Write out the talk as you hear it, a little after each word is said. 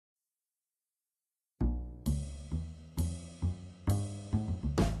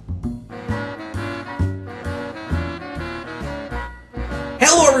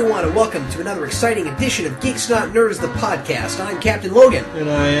everyone, and welcome to another exciting edition of Geeks Not Nerds, the podcast. I'm Captain Logan. And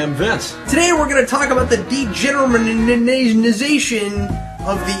I am Vince. Today we're going to talk about the degeneration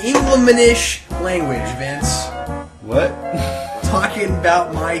of the English language, Vince. What? Talking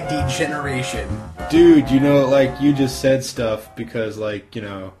about my degeneration. Dude, you just said stuff because,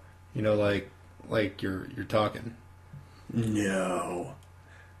 you're talking. No.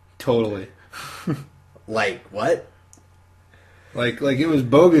 Totally. Like, what? Like it was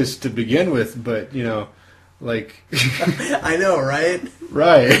bogus to begin with, but, I know, right?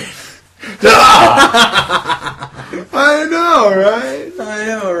 Right. I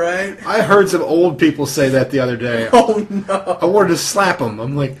know, right? I heard some old people say that the other day. Oh, no. I wanted to slap them.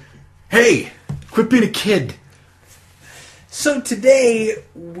 I'm like, hey, quit being a kid. So today,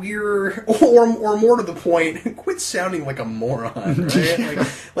 or more to the point, quit sounding like a moron,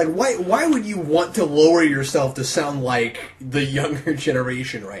 right? Why would you want to lower yourself to sound like the younger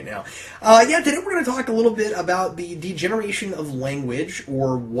generation right now? Today we're going to talk a little bit about the degeneration of language,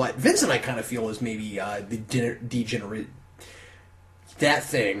 or what Vince and I kind of feel is maybe that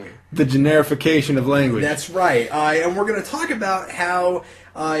thing. The generification of language. That's right. And we're going to talk about how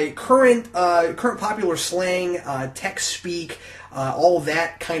current popular slang, text speak, all of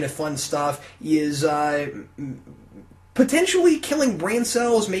that kind of fun stuff is potentially killing brain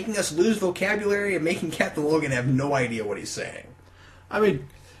cells, making us lose vocabulary, and making Captain Logan have no idea what he's saying. I mean,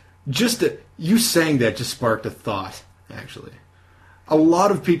 you saying that just sparked a thought, actually. A lot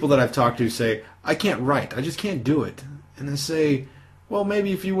of people that I've talked to say, I can't write, I just can't do it. And I say, well,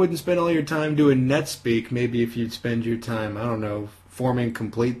 maybe if you wouldn't spend all your time doing NetSpeak, maybe if you'd spend your time, I don't know, forming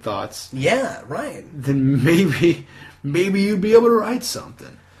complete thoughts. Yeah, right. Then maybe you'd be able to write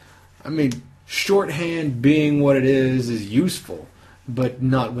something. I mean, shorthand being what it is useful, but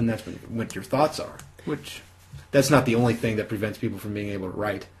not when that's what your thoughts are. Which, that's not the only thing that prevents people from being able to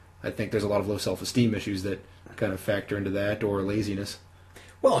write. I think there's a lot of low self-esteem issues that kind of factor into that, or laziness.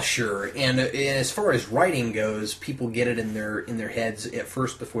 Well, sure, and as far as writing goes, people get it in their heads at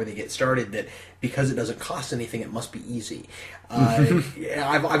first before they get started that because it doesn't cost anything, it must be easy.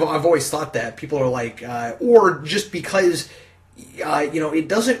 I've always thought that people are like, or just because it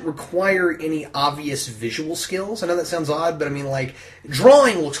doesn't require any obvious visual skills. I know that sounds odd, but I mean, like,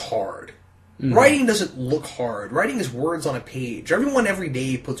 drawing looks hard. Mm-hmm. Writing doesn't look hard. Writing is words on a page. Everyone every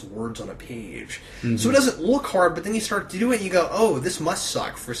day puts words on a page. Mm-hmm. So it doesn't look hard, but then you start to do it and you go, oh, this must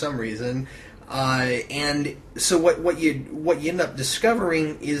suck for some reason. And so what you end up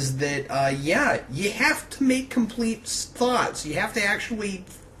discovering is that, you have to make complete thoughts. You have to actually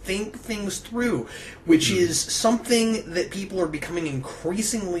think things through, which is something that people are becoming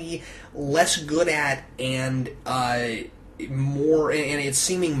increasingly less good at, and it's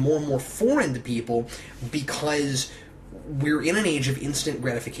seeming more and more foreign to people because we're in an age of instant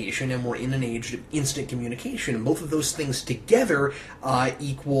gratification and we're in an age of instant communication, and both of those things together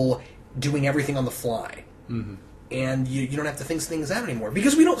equal doing everything on the fly. Mm-hmm. And you don't have to think things out anymore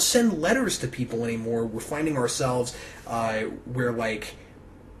because we don't send letters to people anymore. We're finding ourselves where, like,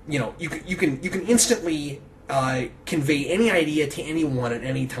 you can instantly convey any idea to anyone at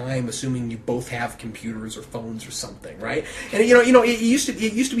any time, assuming you both have computers or phones or something, right? And it used to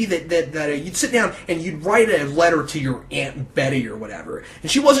be that you'd sit down and you'd write a letter to your Aunt Betty or whatever,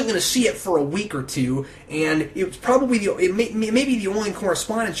 and she wasn't going to see it for a week or two, and it was probably maybe the only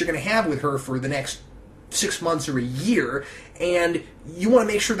correspondence you're going to have with her for the next 6 months or a year, and you want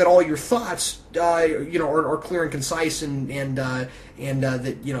to make sure that all your thoughts, are clear and concise, and that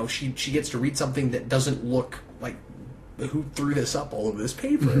she gets to read something that doesn't look like who threw this up all over this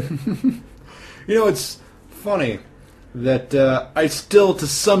paper. It's funny that I still, to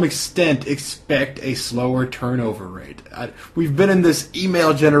some extent, expect a slower turnover rate. We've been in this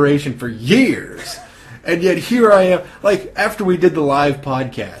email generation for years, and yet here I am. Like, after we did the live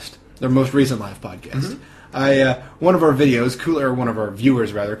podcast, their most recent live podcast, one of our viewers,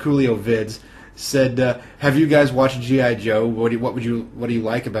 Coolio Vids, said, have you guys watched G.I. Joe? What do you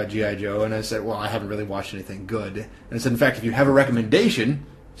like about G.I. Joe? And I said, well, I haven't really watched anything good. And I said, in fact, if you have a recommendation,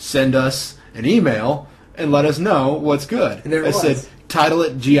 send us an email and let us know what's good. And I said, title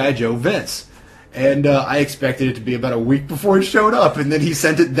it G.I. Joe Vince. And I expected it to be about a week before he showed up, and then he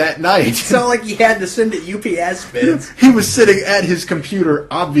sent it that night. It's not like he had to send it UPS, Vince. He was sitting at his computer,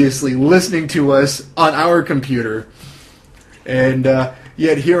 obviously, listening to us on our computer. And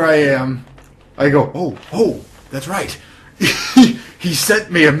yet here I am. I go, oh, that's right. He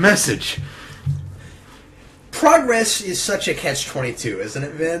sent me a message. Progress is such a catch-22, isn't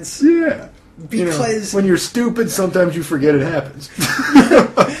it, Vince? Yeah. Because when you're stupid, sometimes you forget it happens.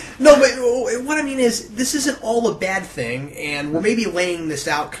 No, but what I mean is, this isn't all a bad thing, and we're maybe laying this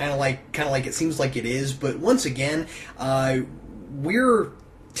out kind of like it seems like it is. But once again, we're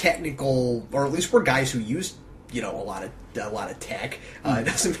technical, or at least we're guys who use a lot of tech. It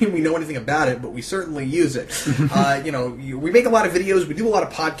doesn't mean we know anything about it, but we certainly use it. We make a lot of videos, we do a lot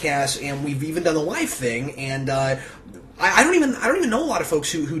of podcasts, and we've even done the live thing. And I don't even know a lot of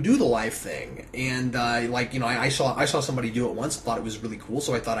folks who do the live thing. And I saw somebody do it once, thought it was really cool,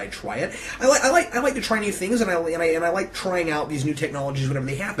 so I thought I'd try it. I like to try new things, and I like trying out these new technologies whenever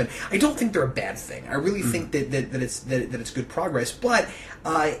they happen. I don't think they're a bad thing. I really think that it's good progress, but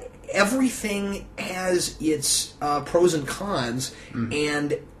everything has its pros and cons,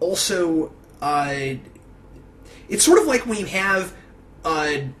 and also it's sort of like when you have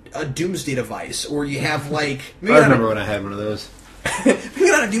a doomsday device, or you have I remember when I had one of those.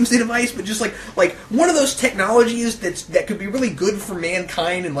 Maybe not a doomsday device, but just like one of those technologies that could be really good for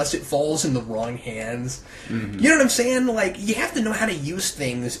mankind unless it falls in the wrong hands. You know what I'm saying? Like, you have to know how to use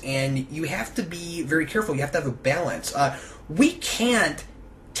things, and you have to be very careful. You have to have a balance. We can't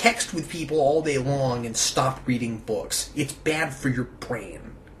text with people all day long and stop reading books. It's bad for your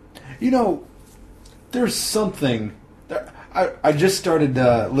brain. There's something. I just started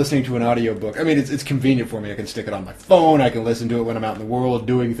listening to an audiobook. I mean, it's convenient for me. I can stick it on my phone. I can listen to it when I'm out in the world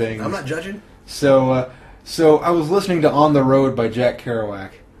doing things. I'm not judging. So I was listening to On the Road by Jack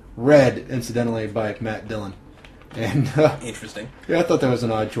Kerouac, read, incidentally, by Matt Dillon. And interesting. Yeah, I thought that was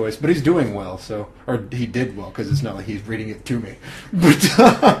an odd choice, but he's doing well, or he did well, because it's not like he's reading it to me. But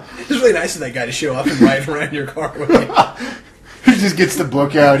it's really nice of that guy to show up and ride around your car with you. He just gets the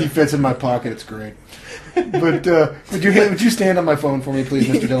book out. He fits in my pocket. It's great. But would you stand on my phone for me, please,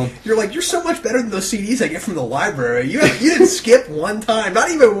 Mr. Dillon? You're so much better than those CDs I get from the library. You didn't skip one time, not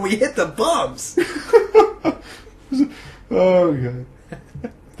even when we hit the bumps. Oh god,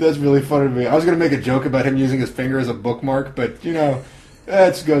 that's really funny to me. I was going to make a joke about him using his finger as a bookmark, but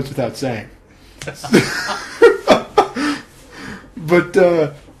that goes without saying. But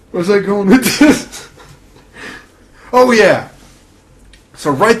where was I going with this? Oh yeah. So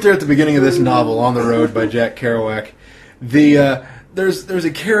right there at the beginning of this novel, On the Road by Jack Kerouac, there's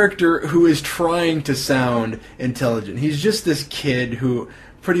a character who is trying to sound intelligent. He's just this kid who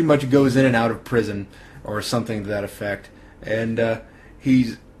pretty much goes in and out of prison or something to that effect, and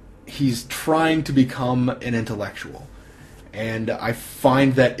he's trying to become an intellectual. And I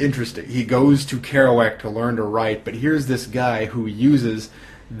find that interesting. He goes to Kerouac to learn to write, but here's this guy who uses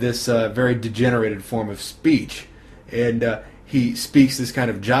this very degenerated form of speech, and he speaks this kind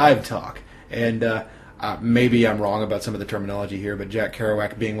of jive talk, and maybe I'm wrong about some of the terminology here, but Jack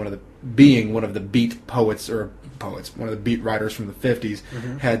Kerouac, being one of the beat poets, one of the beat writers from the 50s,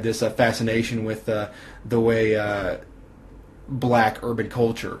 had this fascination with the way black urban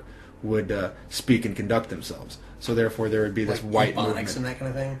culture would speak and conduct themselves. So therefore, there would be this white ebonics movement, and that kind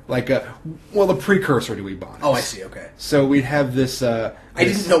of thing. like a precursor to ebonics. Oh, I see. Okay. So we'd have this. I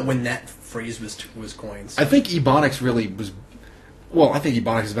didn't know when that phrase was coined. So. I think ebonics really was. Well, I think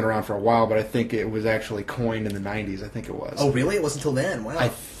ebonics has been around for a while, but I think it was actually coined in the 90s. I think it was. Oh, really? It wasn't until then? Wow. I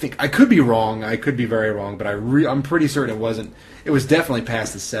think I could be wrong. I could be very wrong, but I'm pretty certain it wasn't. It was definitely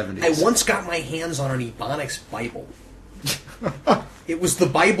past the 70s. I once got my hands on an ebonics Bible. It was the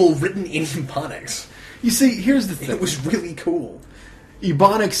Bible written in ebonics. You see, here's the thing. It was really cool.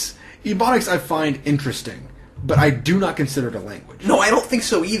 Ebonics I find interesting, but I do not consider it a language. No, I don't think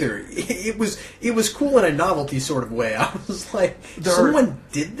so either. It was cool in a novelty sort of way. I was like, someone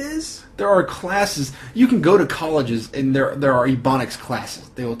did this? There are classes. You can go to colleges, and there are ebonics classes.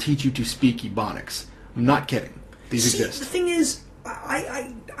 They will teach you to speak ebonics. I'm not kidding. These exist. The thing is,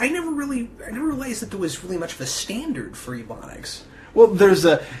 I never realized that there was really much of a standard for ebonics. Well, there's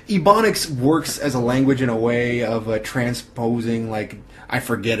ebonics works as a language in a way of transposing, like, I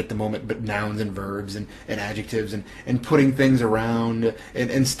forget at the moment, but nouns and verbs and adjectives and putting things around. And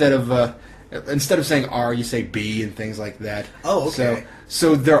instead of saying "are," you say "be" and things like that. Oh, okay.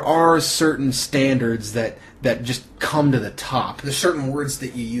 So there are certain standards that just come to the top. There's certain words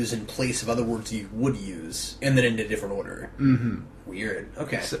that you use in place of other words you would use, and then in a different order. Mm-hmm. Weird.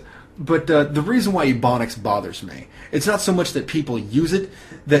 Okay. But the reason why ebonics bothers me, it's not so much that people use it,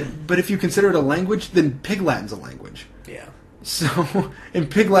 but if you consider it a language, then Pig Latin's a language. Yeah. So, and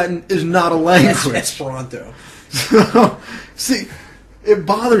Pig Latin is not a language. That's Esperanto. So, see, it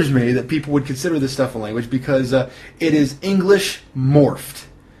bothers me that people would consider this stuff a language because it is English morphed.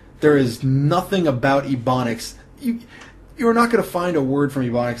 There is nothing about ebonics. You're not going to find a word from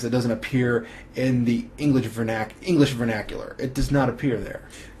ebonics that doesn't appear in the English vernacular. It does not appear there.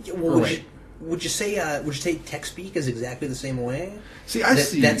 Yeah, well, would you say text speak is exactly the same way? See, I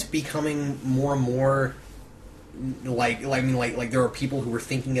see that's becoming more and more like there are people who are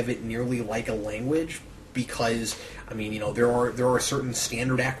thinking of it nearly like a language because there are certain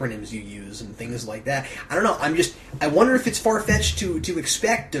standard acronyms you use and things like that. I don't know. I wonder if it's far fetched to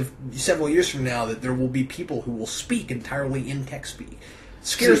expect of several years from now that there will be people who will speak entirely in text speak.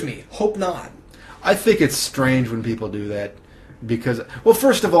 Scares me. Hope not. I think it's strange when people do that. Because, well,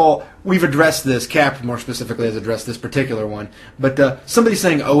 first of all, we've addressed this, Cap more specifically has addressed this particular one, but somebody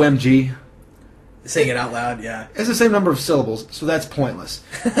saying OMG... Saying it out loud, yeah. It's the same number of syllables, so that's pointless.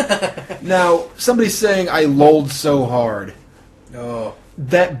 Now, somebody saying I lolled so hard. Oh.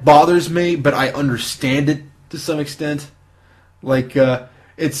 That bothers me, but I understand it to some extent. Like,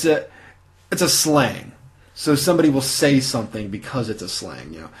 it's a slang. So somebody will say something because it's a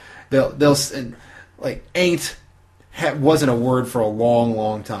slang, They'll like, ain't... wasn't a word for a long,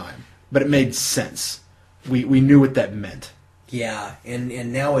 long time, but it made sense. We knew what that meant. Yeah,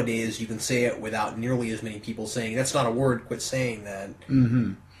 and nowadays you can say it without nearly as many people saying, that's not a word, quit saying that.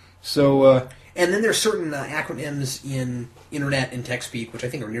 Mm-hmm. So, and then there's certain acronyms in internet and text speak, which I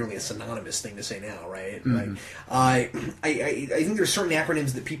think are nearly a synonymous thing to say now, right? Mm-hmm. Like, I think there's certain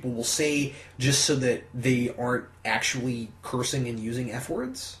acronyms that people will say just so that they aren't actually cursing and using F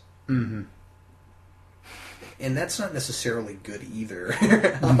words. Mm-hmm. And that's not necessarily good either.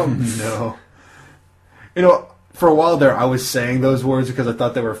 No. For a while there, I was saying those words because I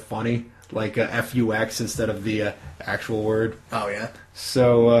thought they were funny, like FUX instead of the actual word. Oh yeah.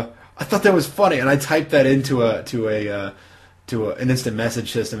 So I thought that was funny, and I typed that into an instant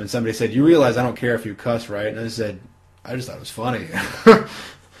message system, and somebody said, "You realize I don't care if you cuss, right?" And I said, "I just thought it was funny."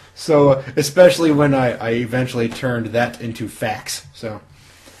 So especially when I eventually turned that into facts. So.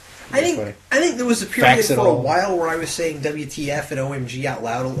 I think there was a period for a while where I was saying WTF and OMG out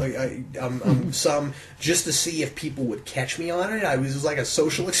loud, some just to see if people would catch me on it. It was like a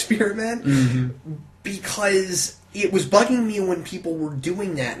social experiment because it was bugging me when people were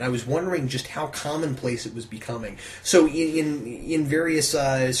doing that, and I was wondering just how commonplace it was becoming. So in various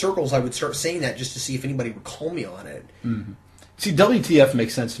circles, I would start saying that just to see if anybody would call me on it. Mm-hmm. See, WTF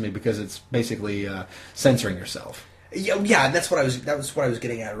makes sense to me because it's basically censoring yourself. Yeah, that's what I was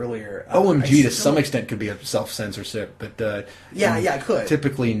getting at earlier. OMG to some extent could be a self-censorship, but yeah, it could.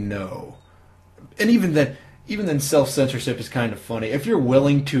 Typically, no. And even then, self-censorship is kind of funny. If you're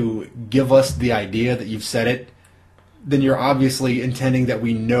willing to give us the idea that you've said it, then you're obviously intending that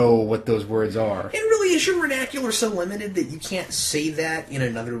we know what those words are. And really, is your vernacular so limited that you can't say that in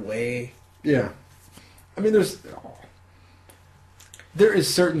another way? Yeah. I mean, there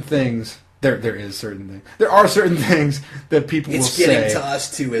is certain things. There are certain things that people will say. It's getting to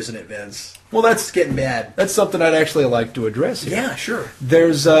us too, isn't it, Vince? Well, it's getting bad. That's something I'd actually like to address here. Yeah, sure.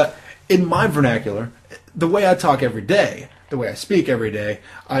 There's in my vernacular, the way I talk every day, the way I speak every day,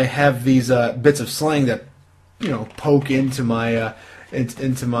 I have these bits of slang that poke into my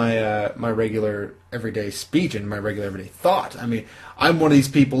my regular everyday speech and my regular everyday thought. I mean, I'm one of these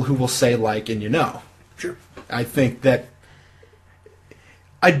people who will say like and Sure. I think that.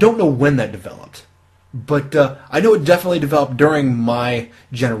 I don't know when that developed, but I know it definitely developed during my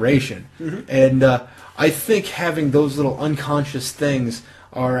generation. Mm-hmm. And I think having those little unconscious things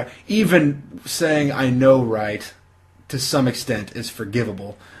are, even saying I know right, to some extent is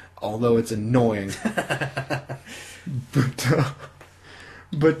forgivable, although it's annoying.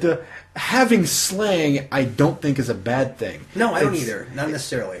 But having slang, I don't think is a bad thing. No, I don't either. Not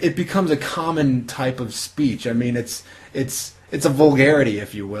necessarily. It becomes a common type of speech. I mean, it's a vulgarity,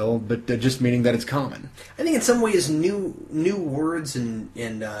 if you will, but just meaning that it's common. I think in some ways, new words and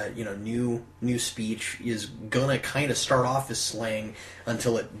new speech is gonna kind of start off as slang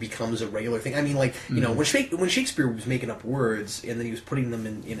until it becomes a regular thing. I mean, like when Shakespeare was making up words and then he was putting them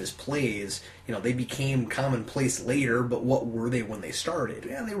in his plays, they became commonplace later. But what were they when they started?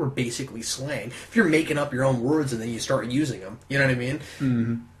 Yeah, they were basically slang. If you're making up your own words and then you start using them, you know what I mean?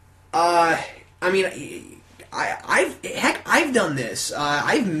 Mm-hmm. I mean. I've done this.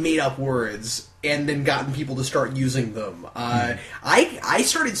 I've made up words and then gotten people to start using them. I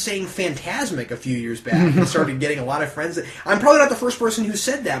started saying phantasmic a few years back and started getting a lot of friends. I'm probably not the first person who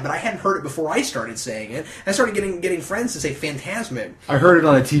said that, but I hadn't heard it before I started saying it. I started getting friends to say phantasmic. I heard it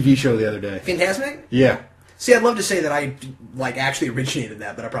on a TV show the other day. Phantasmic? Yeah. See, I'd love to say that I actually originated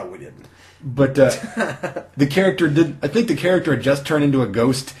that, but I probably didn't. But the character did. I think the character had just turned into a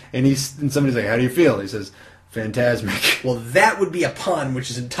ghost, and somebody's like, "How do you feel?" He says, "Phantasmic." Well, that would be a pun, which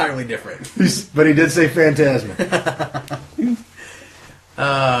is entirely different. But he did say phantasmic.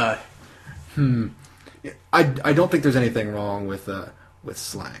 I don't think there's anything wrong with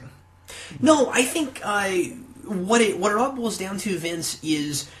slang. No, I think what it all boils down to, Vince,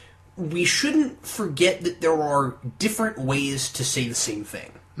 is we shouldn't forget that there are different ways to say the same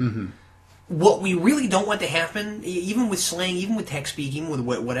thing. Mm-hmm. What we really don't want to happen, even with slang, even with text speak, even with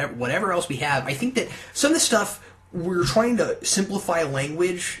whatever else we have, I think that some of the stuff we're trying to simplify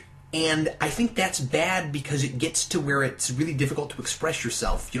language, and I think that's bad because it gets to where it's really difficult to express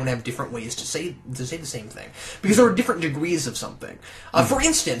yourself. You don't have different ways to say the same thing because there are different degrees of something. For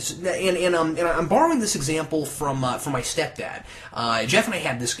instance, and I'm borrowing this example from my stepdad. Jeff and I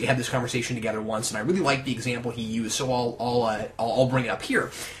had this conversation together once, and I really liked the example he used, so I'll bring it up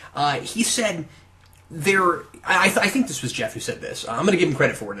here. He said I think this was Jeff who said this. I'm going to give him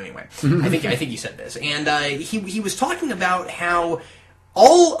credit for it anyway. I think he said this, and he was talking about how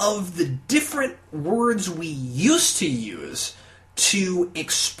all of the different words we used to use to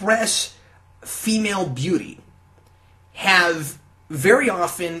express female beauty have very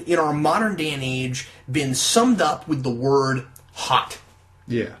often in our modern day and age been summed up with the word hot.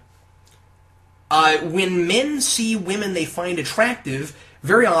 Yeah. When men see women they find attractive,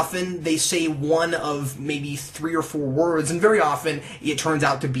 very often they say one of maybe 3 or 4 words, and very often it turns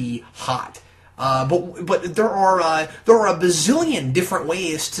out to be hot. But there are a bazillion different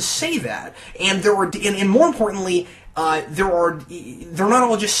ways to say that, and and more importantly, they're not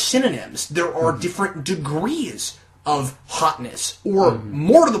all just synonyms. There are different degrees of hotness, or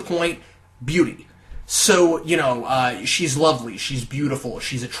more to the point, beauty. So she's lovely, she's beautiful,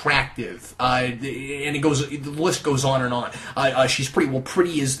 she's attractive, and the list goes on and on. She's pretty. Well,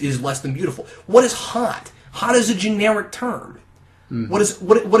 pretty is less than beautiful. What is hot? Hot is a generic term. What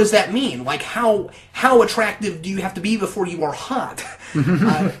does that mean? Like how attractive do you have to be before you are hot?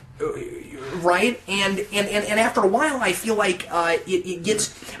 Right? And after a while, I feel like it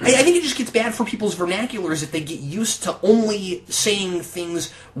gets. I think it just gets bad for people's vernaculars if they get used to only saying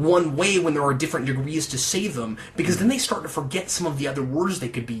things one way when there are different degrees to say them, because then they start to forget some of the other words they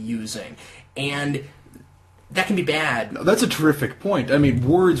could be using, and that can be bad. No, that's a terrific point. I mean,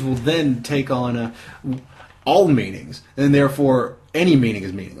 words will then take on all meanings, and therefore any meaning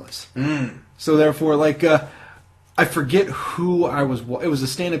is meaningless. So therefore, like, I forget who I was. It was a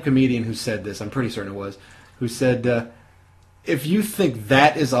stand-up comedian who said this. I'm pretty certain it was. Who said, if you think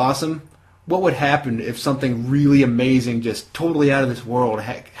that is awesome, what would happen if something really amazing, just totally out of this world,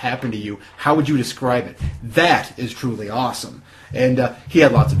 happened to you? How would you describe it? That is truly awesome. And he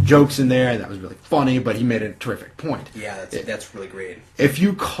had lots of jokes in there, and that was really funny, but he made a terrific point. Yeah, that's really great. If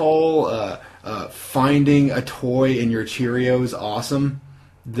you call finding a toy in your Cheerios awesome,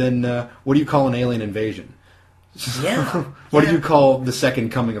 then what do you call an alien invasion? Yeah. What do you call the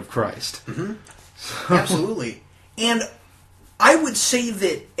second coming of Christ? Absolutely. And I would say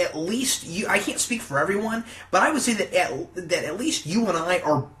that at least you, I can't speak for everyone, but I would say that at least you and I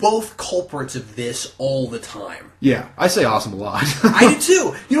are both culprits of this all the time. Yeah, I say awesome a lot. I do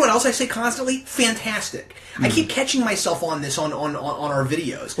too. You know what else I say constantly? Fantastic. I keep catching myself on this on our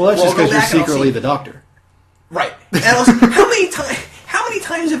videos. Well, that's just because you're secretly the doctor. Right. And I'll say, how many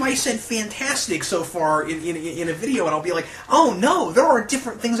times have I said fantastic so far in a video, and I'll be like, oh no, there are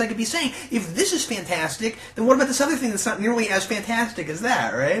different things I could be saying. If this is fantastic, then what about this other thing that's not nearly as fantastic as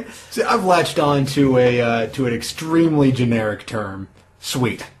that, right? See, I've latched on to an extremely generic term,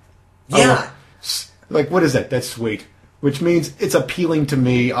 sweet. Yeah. Like, what is that? That's sweet. Which means it's appealing to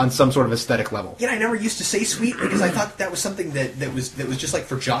me on some sort of aesthetic level. Yeah, I never used to say sweet because I thought that was something that was just like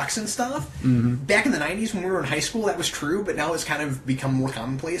for jocks and stuff. Back in the 90s when we were in high school, that was true, but now it's kind of become more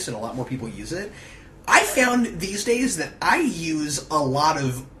commonplace and a lot more people use it. I found these days that I use a lot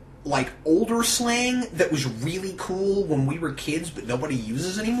of like older slang that was really cool when we were kids, but nobody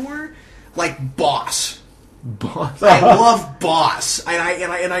uses anymore. Like boss. Boss. I love boss, and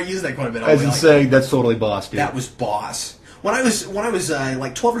I use that quite a bit. As in saying that's totally boss, dude. That was boss. When I was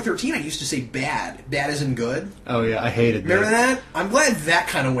like 12 or 13, I used to say bad. Bad as in good. Oh yeah, I hated that. Remember that? I'm glad that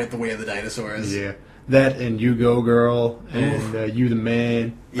kind of went the way of the dinosaurs. Yeah, that and you go girl and you the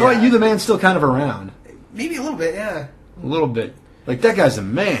man. Yeah. Oh, you the man's still kind of around. Maybe a little bit, yeah. A little bit. Like that guy's a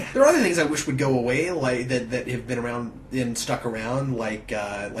man. There are other things I wish would go away, like that have been around and stuck around, like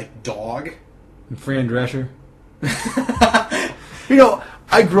dog. And Fran Drescher. You know,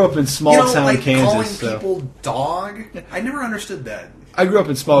 I grew up in small town like Kansas. Calling people dog. I never understood that. I grew up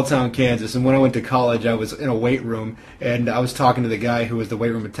in small town Kansas, and when I went to college, I was in a weight room, and I was talking to the guy who was the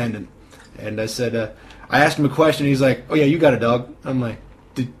weight room attendant, and I said, I asked him a question, and he's like, "Oh yeah, you got a dog?" I'm like,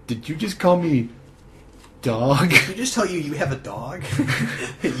 "Did you just call me dog?" Did you just tell you have a dog?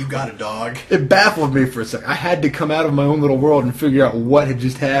 You got a dog. It baffled me for a second. I had to come out of my own little world and figure out what had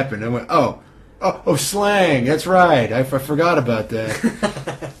just happened. I went, oh, slang. That's right. I forgot about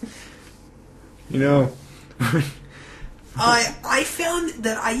that. You know. I found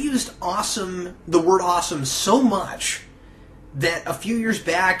that I used the word awesome so much that a few years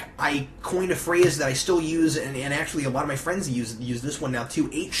back I coined a phrase that I still use, and actually a lot of my friends use this one now too,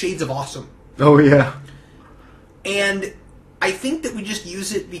 8 shades of awesome. Oh, yeah. And I think that we just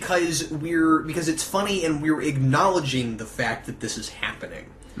use it because it's funny and we're acknowledging the fact that this is happening.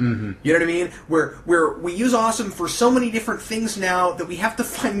 Mm-hmm. You know what I mean? Where we use awesome for so many different things now that we have to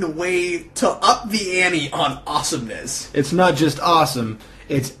find a way to up the ante on awesomeness. It's not just awesome,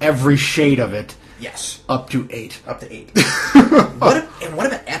 it's every shade of it. Yes. Up to 8. Up to 8. What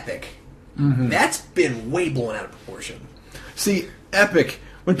about epic? Mm-hmm. That's been way blown out of proportion. See, epic,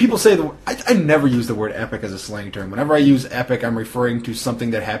 when people say I never use the word epic as a slang term. Whenever I use epic, I'm referring to something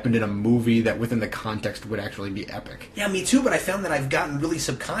that happened in a movie that within the context would actually be epic. Yeah, me too, but I found that I've gotten really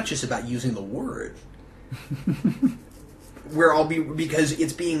subconscious about using the word. Where because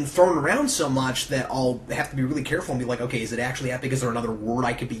it's being thrown around so much that I'll have to be really careful and be like, okay, is it actually epic? Is there another word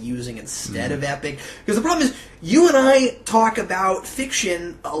I could be using instead of epic? Because the problem is, you and I talk about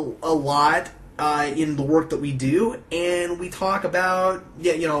fiction a lot in the work that we do, and we talk about,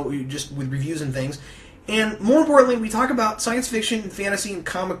 just with reviews and things. And more importantly, we talk about science fiction, fantasy, and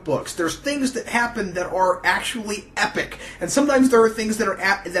comic books. There's things that happen that are actually epic, and sometimes there are things that are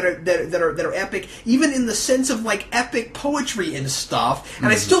epic, even in the sense of like epic poetry and stuff. And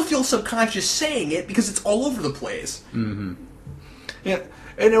I still feel subconscious saying it because it's all over the place. Mm-hmm. Yeah,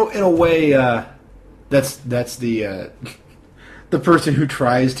 in a way, that's the person who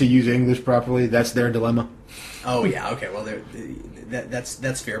tries to use English properly. That's their dilemma. Oh yeah, okay. Well,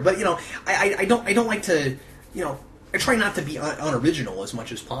 that's fair. But I don't like to, I try not to be unoriginal as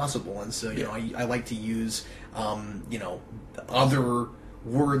much as possible, and so I like to use other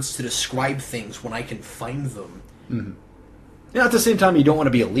words to describe things when I can find them. Mm-hmm. Yeah, at the same time, you don't want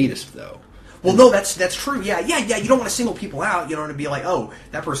to be elitist, though. Well, no, that's true. Yeah. You don't want to single people out. You don't want to be like, oh,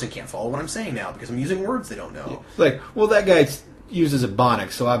 that person can't follow what I'm saying now because I'm using words they don't know. Yeah. Like, well, that guy uses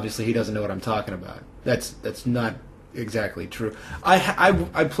Ebonics, so obviously he doesn't know what I'm talking about. That's not exactly true. I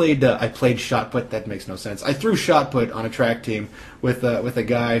played shot put. That makes no sense. I threw shot put on a track team with a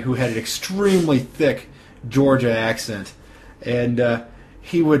guy who had an extremely thick Georgia accent, and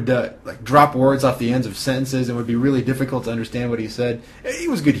he would drop words off the ends of sentences, and it would be really difficult to understand what he said. He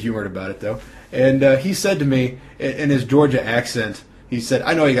was good humored about it though, and he said to me in his Georgia accent, he said,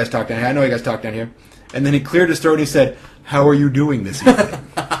 "I know you guys talk down here. I know you guys talk down here," and then he cleared his throat and he said, "How are you doing this evening?"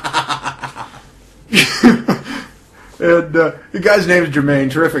 And the guy's name is Jermaine,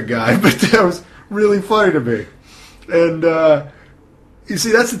 terrific guy, but that was really funny to me. And you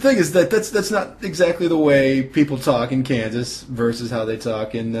see, that's the thing, is that's not exactly the way people talk in Kansas versus how they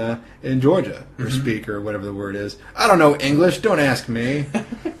talk in Georgia, or speak, or whatever the word is. I don't know English, don't ask me.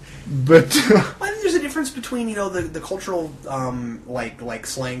 But I think there's a difference between the cultural like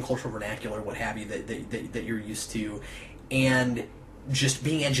slang, cultural vernacular, what have you, that you're used to, and just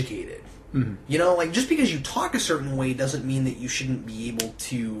being educated. Mm-hmm. Just because you talk a certain way doesn't mean that you shouldn't be able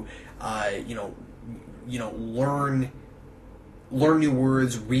to, learn new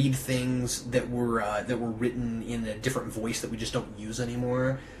words, read things that were written in a different voice that we just don't use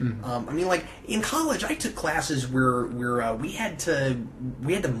anymore. Mm-hmm. In college, I took classes where we had to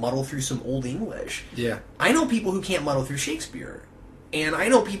muddle through some old English. Yeah, I know people who can't muddle through Shakespeare, and I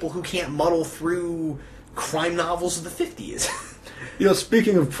know people who can't muddle through crime novels of the 50s.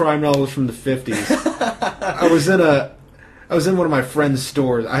 Speaking of crime novels from the 50s, I was in one of my friend's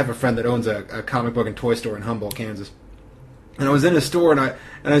stores. I have a friend that owns a comic book and toy store in Humboldt, Kansas. And I was in his store, and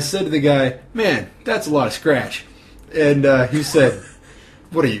I said to the guy, "Man, that's a lot of scratch." And he said,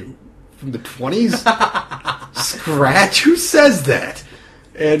 "What are you, from the 20s? Scratch? Who says that?"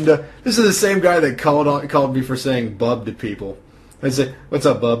 And this is the same guy that called me for saying bub to people. I said, "What's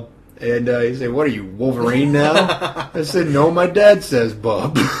up, bub?" And he said, "What are you, Wolverine now?" I said, "No, my dad says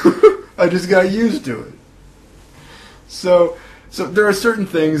bub." I just got used to it. So there are certain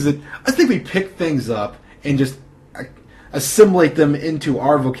things that I think we pick things up and just assimilate them into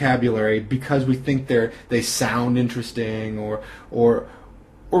our vocabulary because we think they sound interesting or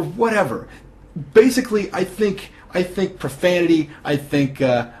whatever. Basically, I think profanity. I think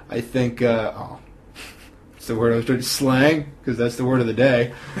it's the word I was trying to slang, because that's the word of the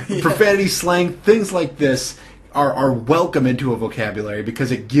day. Yeah. Profanity, slang, things like this are welcome into a vocabulary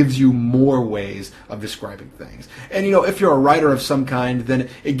because it gives you more ways of describing things. And if you're a writer of some kind, then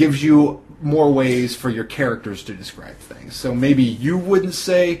it gives you more ways for your characters to describe things. So maybe you wouldn't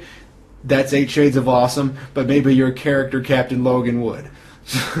say that's 8 shades of awesome, but maybe your character Captain Logan would.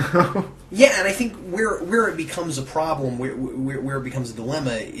 Yeah, and I think where it becomes a problem, where it becomes a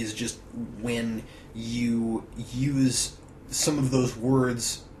dilemma, is just when you use some of those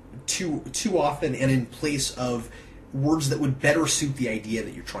words too often and in place of words that would better suit the idea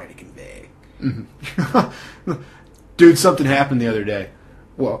that you're trying to convey. Mm-hmm. Dude, something happened the other day.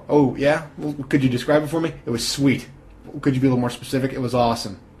 Well, oh yeah? Well, could you describe it for me? It was sweet. Could you be a little more specific? It was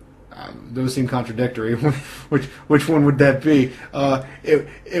awesome. Those seem contradictory. which one would that be?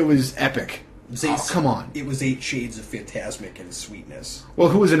 It was epic. Come on. It was 8 shades of phantasmic and sweetness. Well,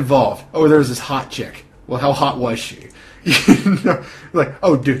 who was involved? Oh, there was this hot chick. Well, how hot was she? Like,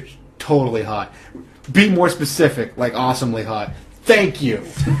 oh, dude, totally hot. Be more specific, like awesomely hot. Thank you.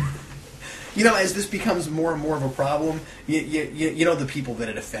 You know, as this becomes more and more of a problem, you know the people that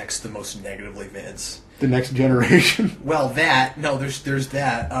it affects the most negatively, Vince. The next generation. Well, there's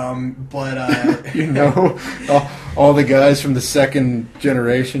that. But you know, all the guys from the second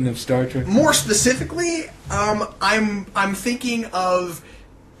generation of Star Trek. More specifically, I'm thinking of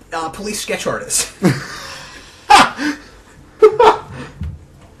police sketch artists.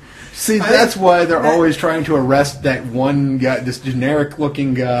 See, that's why they're always trying to arrest that one guy, this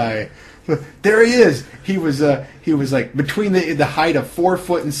generic-looking guy. There he is. He was like between the height of 4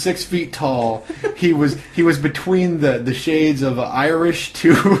 foot and 6 feet tall. He was between the shades of Irish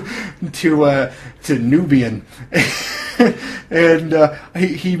to Nubian, and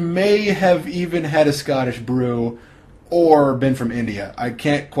he may have even had a Scottish brew or been from India. I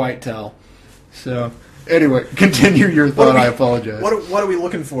can't quite tell. So anyway, continue your thought. I apologize. What are we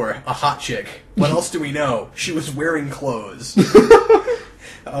looking for? A hot chick. What else do we know? She was wearing clothes.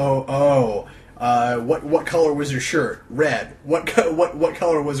 What color was her shirt? Red. What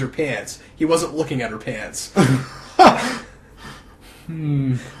color was her pants? He wasn't looking at her pants.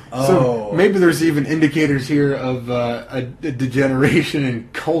 So maybe there's even indicators here of a degeneration in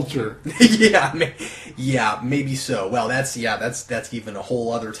culture. Yeah, maybe so. Well, that's even a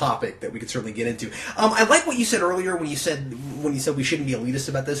whole other topic that we could certainly get into. I like what you said earlier when you said we shouldn't be elitist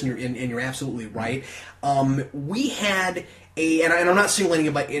about this, and you're absolutely right. We had and I'm not singling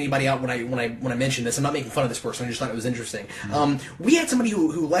anybody out when I mention this. I'm not making fun of this person. I just thought it was interesting. We had somebody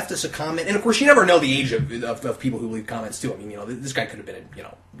who left us a comment, and of course you never know the age of people who leave comments too. I mean, this guy could have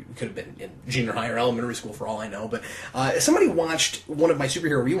been in junior high or elementary school for all I know. But somebody watched one of my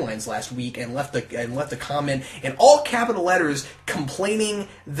superhero rewinds last week and left a comment in all capital letters complaining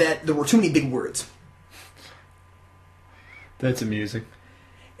that there were too many big words. That's amusing.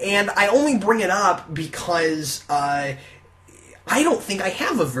 And I only bring it up because I don't think I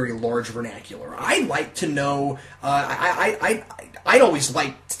have a very large vernacular. I'd like to know. I'd always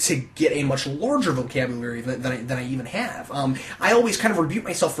like to get a much larger vocabulary than I even have. I always kind of rebuke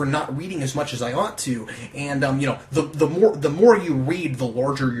myself for not reading as much as I ought to, and the more you read, the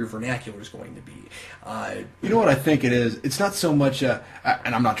larger your vernacular is going to be. You know what I think it is? It's not so much, and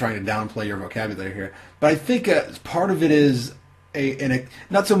I'm not trying to downplay your vocabulary here, but I think part of it is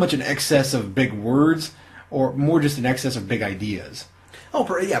not so much an excess of big words, or more just an excess of big ideas.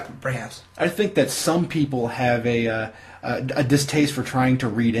 Oh, yeah, perhaps. I think that some people have a distaste for trying to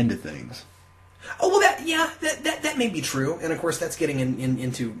read into things. Oh, well, that may be true, and of course that's getting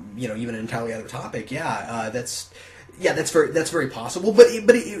into even an entirely other topic. That's very possible. But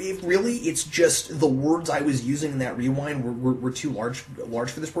it really, it's just the words I was using in that rewind were too large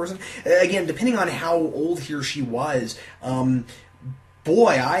for this person. Again, depending on how old he or she was,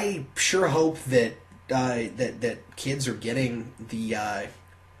 boy, I sure hope that kids are getting the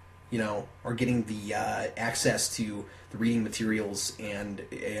access to the reading materials and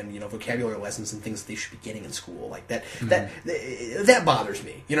vocabulary lessons and things that they should be getting in school. Like that that bothers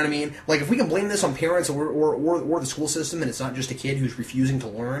me. You know what I mean? Like if we can blame this on parents or the school system and it's not just a kid who's refusing to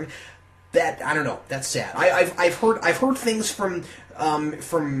learn, that I don't know. That's sad. I've heard things from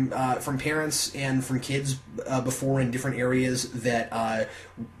parents and from kids before in different areas that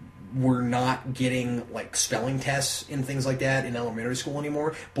we're not getting like spelling tests and things like that in elementary school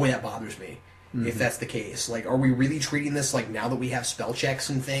anymore. Boy, that bothers me. Mm-hmm. If that's the case, like, are we really treating this like now that we have spell checks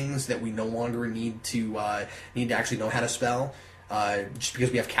and things that we no longer need to actually know how to spell? Just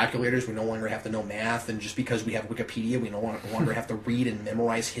because we have calculators, we no longer have to know math, and just because we have Wikipedia, we no longer have to read and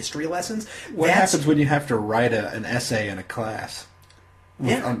memorize history lessons. What happens when you have to write an essay in a class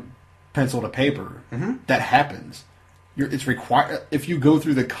on pencil to paper? Mm-hmm. That happens. It's required. If you go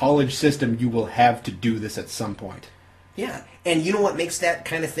through the college system, you will have to do this at some point. Yeah, and you know what makes that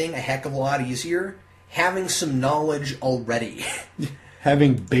kind of thing a heck of a lot easier? Having some knowledge already.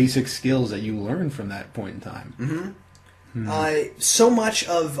 Having basic skills that you learn from that point in time. Mm-hmm. So much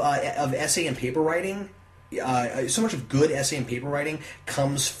of essay and paper writing so much of good essay and paper writing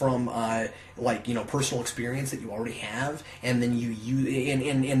comes from personal experience that you already have, and then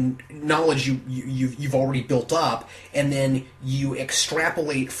and knowledge you've already built up, and then you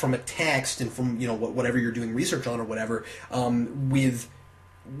extrapolate from a text and from whatever you're doing research on or whatever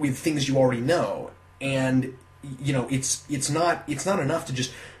with things you already know, and it's not enough to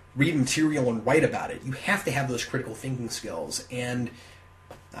just read material and write about it. You have to have those critical thinking skills, and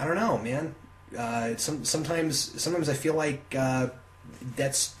I don't know, man. Sometimes I feel like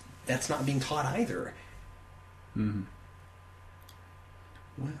that's not being taught either. Mm-hmm.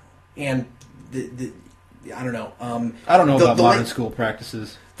 Well, and I don't know. I don't know about modern school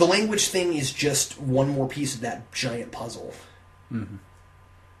practices. The language thing is just one more piece of that giant puzzle. Mm-hmm.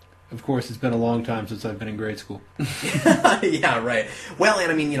 Of course, it's been a long time since I've been in grade school. Yeah, right. Well,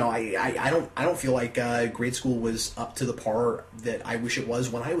 and I mean, I don't feel like grade school was up to the par that I wish it was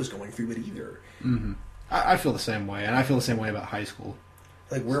when I was going through it either. Mm-hmm. I feel the same way, and I feel the same way about high school.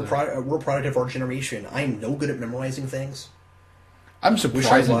 Like we're a product of our generation. I am no good at memorizing things. I'm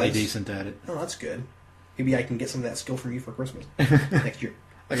surprisingly decent at it. Oh, that's good. Maybe I can get some of that skill from you for Christmas next year.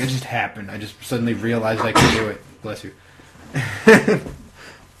 Like it just happened. I just suddenly realized I could do it. Bless you.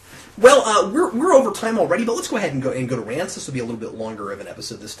 Well, we're over time already, but let's go ahead and go to rants. This will be a little bit longer of an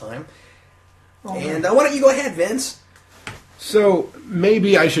episode this time. And why don't you go ahead, Vince? So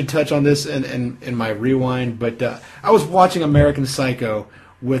maybe I should touch on this in my rewind, but I was watching American Psycho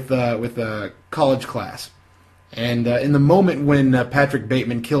with a college class, and in the moment when Patrick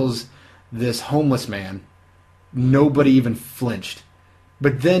Bateman kills this homeless man, nobody even flinched.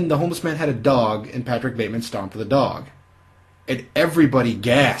 But then the homeless man had a dog, and Patrick Bateman stomped the dog. And everybody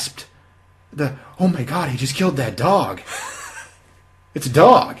gasped. Oh my God, he just killed that dog. It's a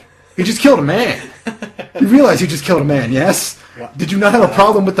dog. He just killed a man. You realize he just killed a man, yes? What? Did you not have a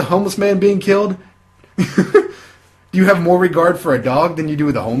problem with the homeless man being killed? Do you have more regard for a dog than you do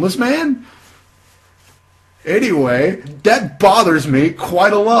with a homeless man? Anyway, that bothers me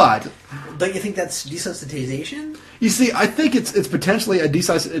quite a lot. Don't you think that's desensitization? You see, I think it's potentially a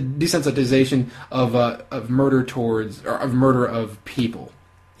desensitization of murder of people.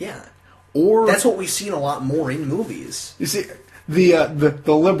 Yeah, or that's what we've seen a lot more in movies. You see, the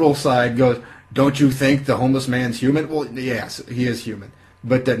liberal side goes, "Don't you think the homeless man's human?" Well, yes, he is human,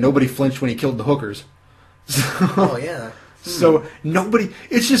 but nobody flinched when he killed the hookers. So, oh yeah. So nobody.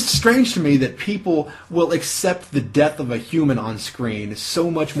 It's just strange to me that people will accept the death of a human on screen so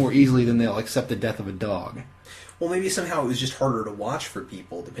much more easily than they'll accept the death of a dog. Well, maybe somehow it was just harder to watch for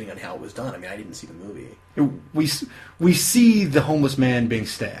people, depending on how it was done. I mean, I didn't see the movie. We see the homeless man being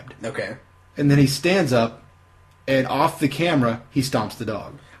stabbed. Okay. And then he stands up, and off the camera, he stomps the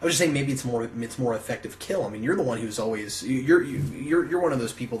dog. I was just saying maybe it's more effective kill. I mean, you're the one who's always you're one of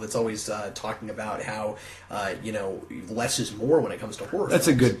those people that's always talking about how less is more when it comes to horror. That's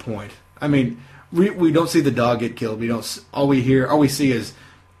films. a good point. I mean, we don't see the dog get killed. We don't. All we see is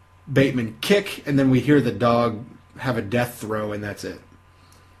Bateman kick, and then we hear the dog have a death throw, and that's it.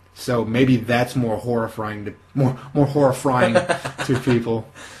 So maybe that's more horrifying to people.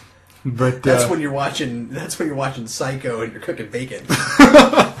 But that's when you're watching Psycho and you're cooking bacon.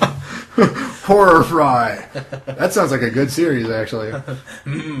 Horror Fry. That sounds like a good series, actually.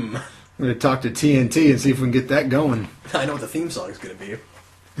 I'm going to talk to TNT and see if we can get that going. I know what the theme song is going to be.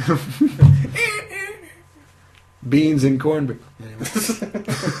 Beans and cornbread. Anyway.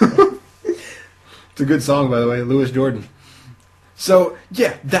 It's a good song, by the way, Louis Jordan. So,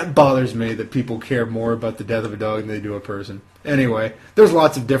 yeah, that bothers me that people care more about the death of a dog than they do a person. Anyway, there's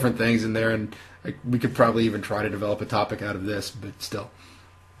lots of different things in there, and we could probably even try to develop a topic out of this, but still.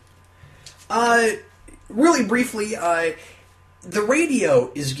 Really briefly, the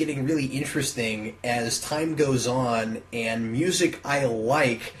radio is getting really interesting as time goes on, and music I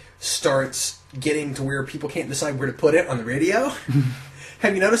like starts getting to where people can't decide where to put it on the radio.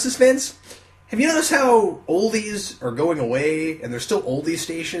 Have you noticed this, Vince? Have you noticed how oldies are going away, and there's still oldie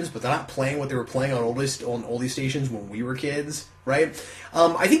stations, but they're not playing what they were playing on oldie stations when we were kids, right?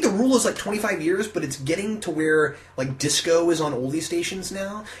 I think the rule is like 25 years, but it's getting to where like disco is on oldie stations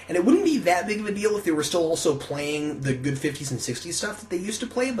now, and it wouldn't be that big of a deal if they were still also playing the good 50s and 60s stuff that they used to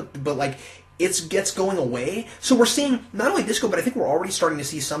play, but like it gets going away. So we're seeing not only disco, but I think we're already starting to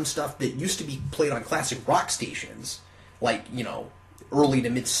see some stuff that used to be played on classic rock stations, like, early to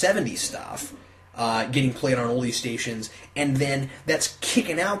mid-70s stuff. Getting played on oldie stations, and then that's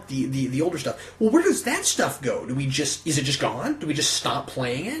kicking out the older stuff. Well, where does that stuff go? Is it just gone? Do we just stop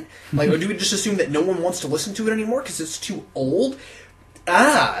playing it? Or do we just assume that no one wants to listen to it anymore because it's too old?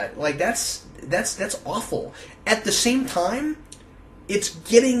 That's awful. At the same time, it's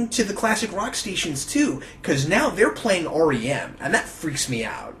getting to the classic rock stations too, because now they're playing REM, and that freaks me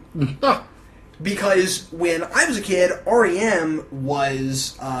out. Because when I was a kid, REM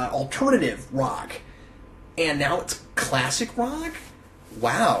was alternative rock, and now it's classic rock?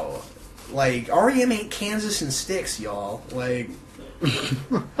 Wow. Like, REM ain't Kansas and Styx, y'all. Like...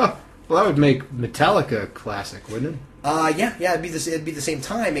 Well, that would make Metallica classic, wouldn't it? Yeah, it'd be the same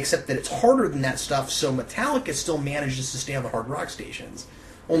time, except that it's harder than that stuff, so Metallica still manages to stay on the hard rock stations.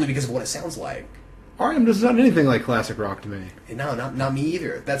 Only because of what it sounds like. REM doesn't sound anything like classic rock to me. No, not me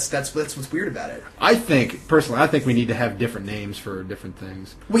either. That's what's weird about it. Personally, I think we need to have different names for different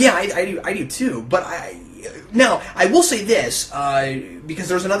things. Well, yeah, I do too. But now I will say this because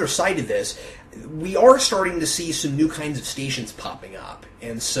there's another side to this. We are starting to see some new kinds of stations popping up,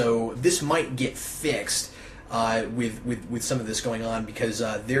 and so this might get fixed with some of this going on, because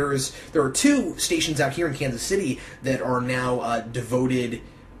there are two stations out here in Kansas City that are now devoted.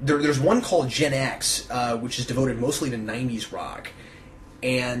 There's one called Gen X, which is devoted mostly to 90s rock,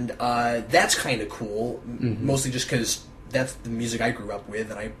 and that's kind of cool, mostly just because that's the music I grew up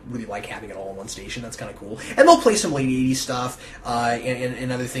with, and I really like having it all on one station. That's kind of cool. And they'll play some late 80s stuff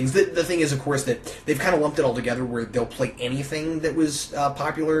and other things. The thing is, of course, that they've kind of lumped it all together where they'll play anything that was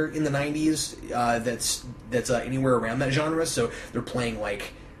popular in the 90s that's anywhere around that genre. So they're playing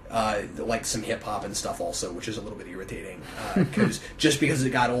like some hip hop and stuff also, which is a little bit irritating, because just because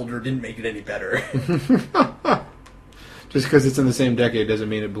it got older didn't make it any better. Just because it's in the same decade doesn't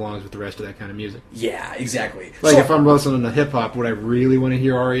mean it belongs with the rest of that kind of music. Yeah, exactly. Like, if I'm listening to hip hop, would I really want to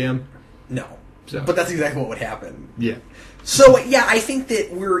hear REM? No. So. But that's exactly what would happen. Yeah. So, yeah, I think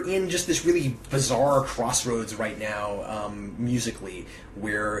that we're in just this really bizarre crossroads right now, musically,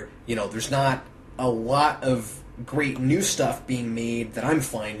 where, there's not a lot of great new stuff being made that I'm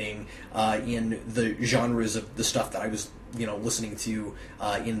finding in the genres of the stuff that I was, listening to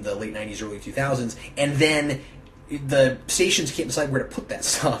in the late 90s, early 2000s. And then the stations can't decide where to put that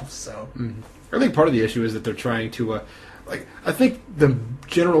stuff, so... I think part of the issue is that they're trying to... I think the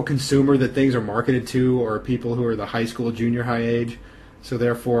general consumer that things are marketed to are people who are the high school, junior high age, so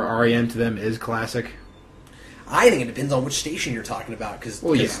therefore REM to them is classic. I think it depends on which station you're talking about, because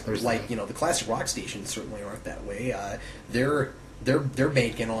the classic rock stations certainly aren't that way. They're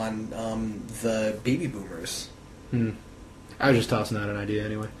banking on the baby boomers. I was just tossing out an idea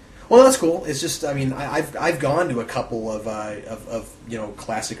anyway. Well, that's cool. It's just, I've gone to a couple of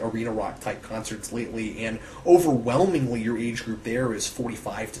classic arena rock type concerts lately, and overwhelmingly your age group there is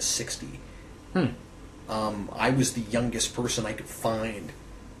 45 to 60. I was the youngest person I could find,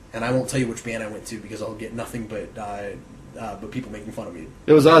 and I won't tell you which band I went to because I'll get nothing but people making fun of me.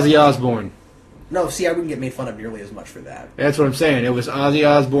 It was Ozzy Osbourne. No, see, I wouldn't get made fun of nearly as much for that. That's what I'm saying. It was Ozzy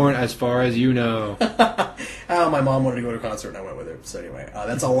Osbourne, as far as you know. My mom wanted to go to a concert, and I went with her. So anyway,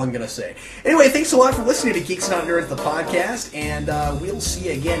 that's all I'm going to say. Anyway, thanks a lot for listening to Geeks Not Nerds, the podcast, and we'll see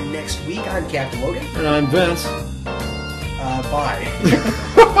you again next week. I'm Captain Logan. And I'm Vince. Bye.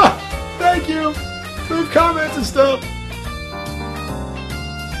 Thank you for the comments and stuff.